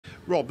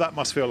Rob, that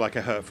must feel like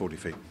a hurtful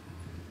defeat.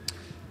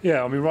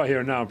 Yeah, I mean, right here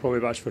and now, I'm probably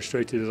about as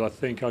frustrated as I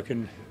think I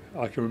can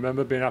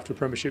remember being after a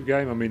Premiership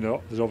game. I mean,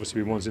 there's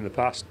obviously been ones in the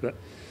past, but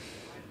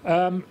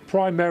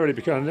primarily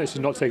because, and this is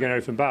not taking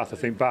anything from Bath, I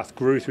think Bath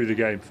grew through the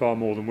game far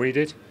more than we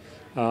did.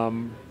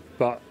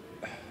 But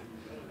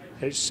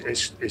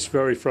it's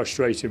very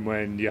frustrating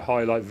when you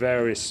highlight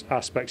various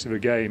aspects of a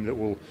game that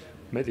will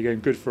make the game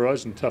good for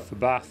us and tough for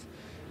Bath,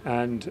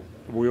 and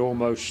we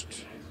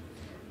almost,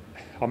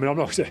 I mean, I'm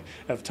not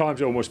at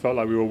times it almost felt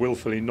like we were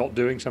willfully not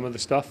doing some of the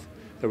stuff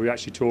that we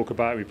actually talk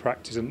about, we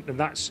practice, and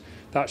that's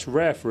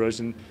rare for us.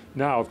 And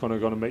now I've got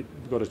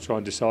to try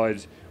and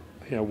decide,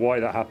 why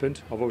that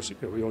happened.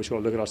 We always got to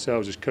look at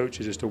ourselves as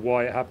coaches as to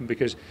why it happened,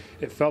 because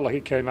it felt like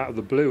it came out of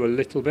the blue a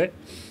little bit,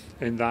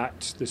 in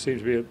that there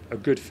seems to be a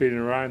good feeling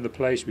around the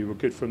place. We were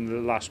good from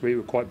the last week. We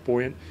were quite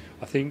buoyant.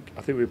 I think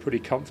we were pretty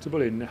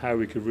comfortable in how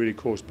we could really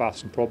cause Bath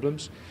some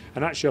problems.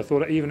 And actually, I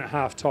thought even at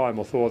half time,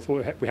 I thought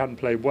we hadn't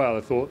played well.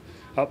 I thought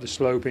up the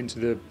slope into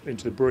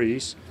the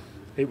breeze,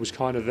 it was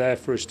kind of there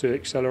for us to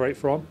accelerate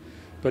from.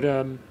 But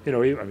I mean,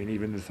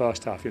 even in the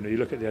first half, you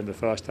look at the end of the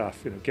first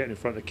half, getting in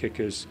front of the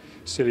kickers,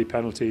 silly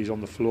penalties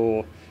on the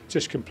floor,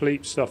 just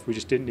complete stuff we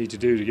just didn't need to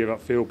do to give up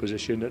field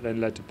position that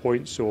then led to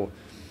points, or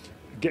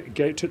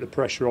took the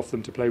pressure off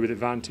them to play with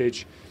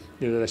advantage.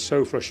 They're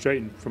so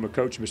frustrating from a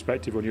coaching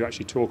perspective when you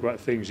actually talk about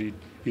things you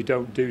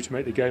don't do to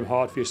make the game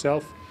hard for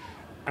yourself.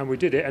 And we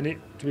did it,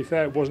 and to be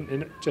fair, it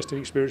wasn't just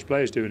inexperienced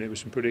players doing it. It was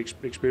some pretty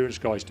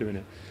experienced guys doing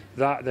it.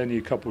 That then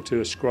you couple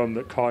to a scrum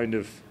that kind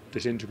of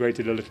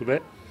disintegrated a little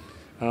bit,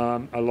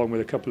 along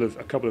with a couple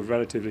of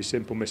relatively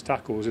simple missed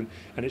tackles, and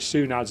it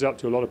soon adds up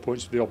to a lot of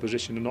points for the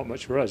opposition and not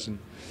much for us. And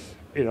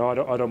I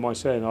don't mind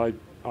saying I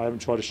haven't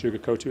tried to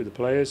sugarcoat it with the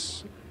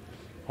players.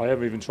 I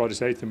haven't even tried to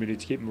say to them we need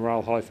to keep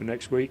morale high for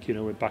next week.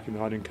 We're back in the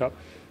Hiding Cup.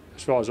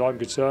 As far as I'm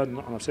concerned,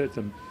 and I've said to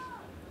them,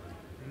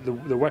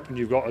 the weapon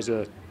you've got as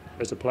a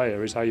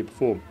player is how you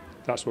perform.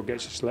 That's what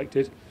gets you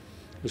selected.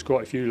 There's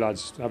quite a few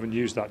lads who haven't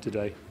used that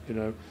today.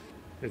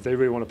 If they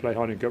really want to play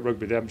Hiding Cup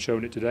rugby, they haven't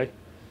shown it today.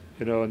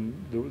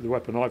 And the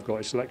weapon I've got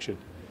is selection.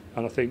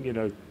 And I think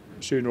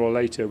sooner or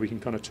later we can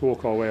kind of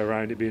talk our way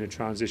around it being a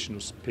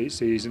transitional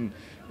season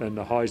and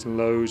the highs and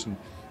lows and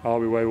are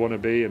we where we want to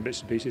be and bits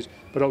and pieces.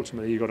 But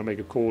ultimately you've got to make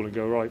a call and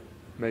go, right,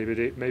 maybe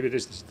it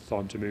is the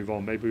time to move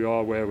on. Maybe we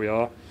are where we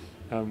are,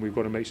 and we've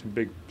got to make some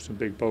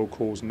big bold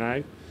calls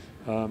now.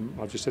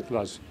 I've just said to the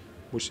lads,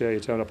 we'll see how you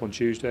turn up on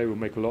Tuesday. We'll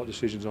make a lot of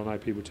decisions on how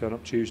people turn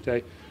up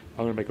Tuesday.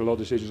 I'm going to make a lot of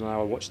decisions on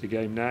how I watch the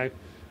game now.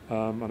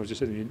 And I've just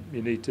said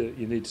you need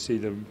to see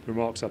the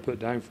remarks I put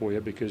down for you,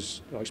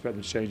 because I expect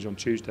them to change on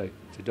Tuesday.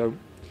 If they don't,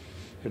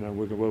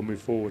 we'll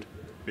move forward.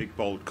 Big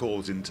bold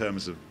calls in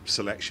terms of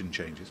selection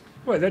changes.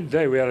 Well, at the end of the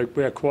day,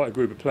 we had quite a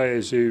group of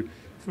players who,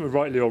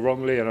 rightly or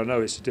wrongly, and I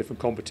know it's a different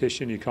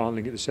competition, you can't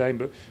link it the same,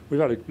 but we've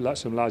had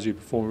some lads who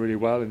performed really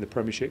well in the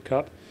Premiership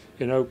Cup.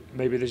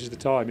 Maybe this is the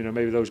time.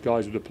 Maybe those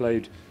guys would have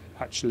played,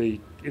 actually,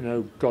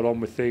 got on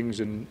with things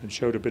and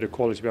showed a bit of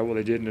quality about what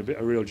they did, and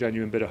a real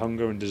genuine bit of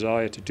hunger and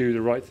desire to do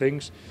the right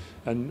things.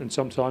 And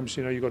sometimes,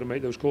 you've got to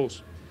make those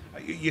calls.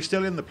 You're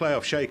still in the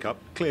playoff shake-up,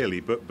 clearly,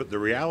 but the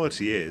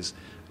reality is,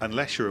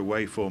 unless your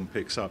away form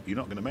picks up, you're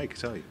not going to make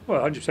it, are you?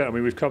 Well, 100%. I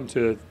mean, we've come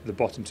to the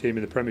bottom team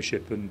in the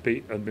Premiership and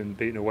been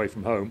beaten away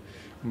from home,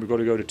 and we've got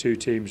to go to two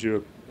teams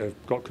who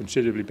have got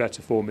considerably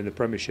better form in the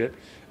Premiership,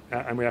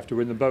 and we have to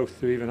win them both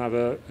to even have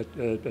a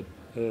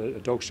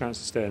dog's chance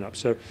of staying up.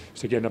 So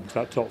getting up to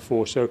that top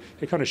four. So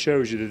it kind of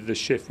shows you the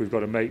shift we've got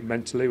to make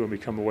mentally when we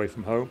come away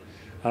from home.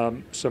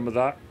 Some of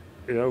that,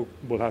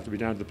 will have to be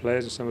down to the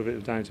players, and some of it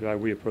is down to how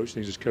we approach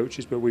things as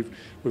coaches. But we've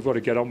got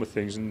to get on with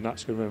things, and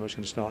that's very much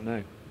going to start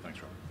now. Thanks,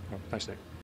 Rob. Thanks, Nick.